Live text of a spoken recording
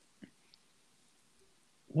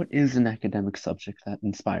What is an academic subject that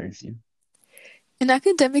inspires you? An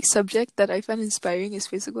academic subject that I find inspiring is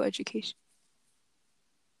physical education.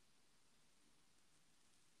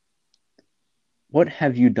 What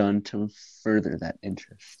have you done to further that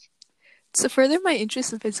interest? To further my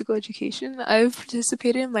interest in physical education, I've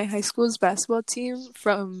participated in my high school's basketball team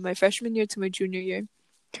from my freshman year to my junior year.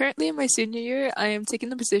 Currently, in my senior year, I am taking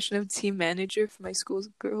the position of team manager for my school's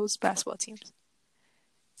girls' basketball teams.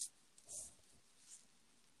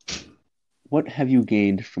 What have you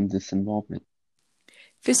gained from this involvement?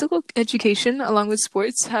 Physical education, along with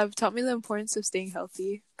sports, have taught me the importance of staying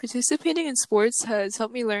healthy. Participating in sports has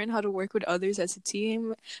helped me learn how to work with others as a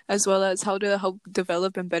team, as well as how to help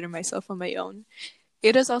develop and better myself on my own.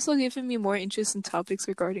 It has also given me more interest in topics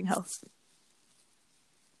regarding health.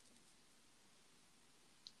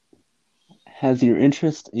 Has your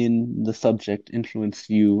interest in the subject influenced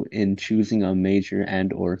you in choosing a major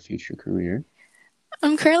and or future career?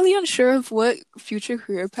 I'm currently unsure of what future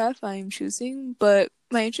career path I am choosing, but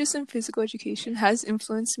my interest in physical education has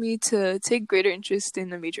influenced me to take greater interest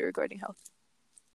in a major regarding health.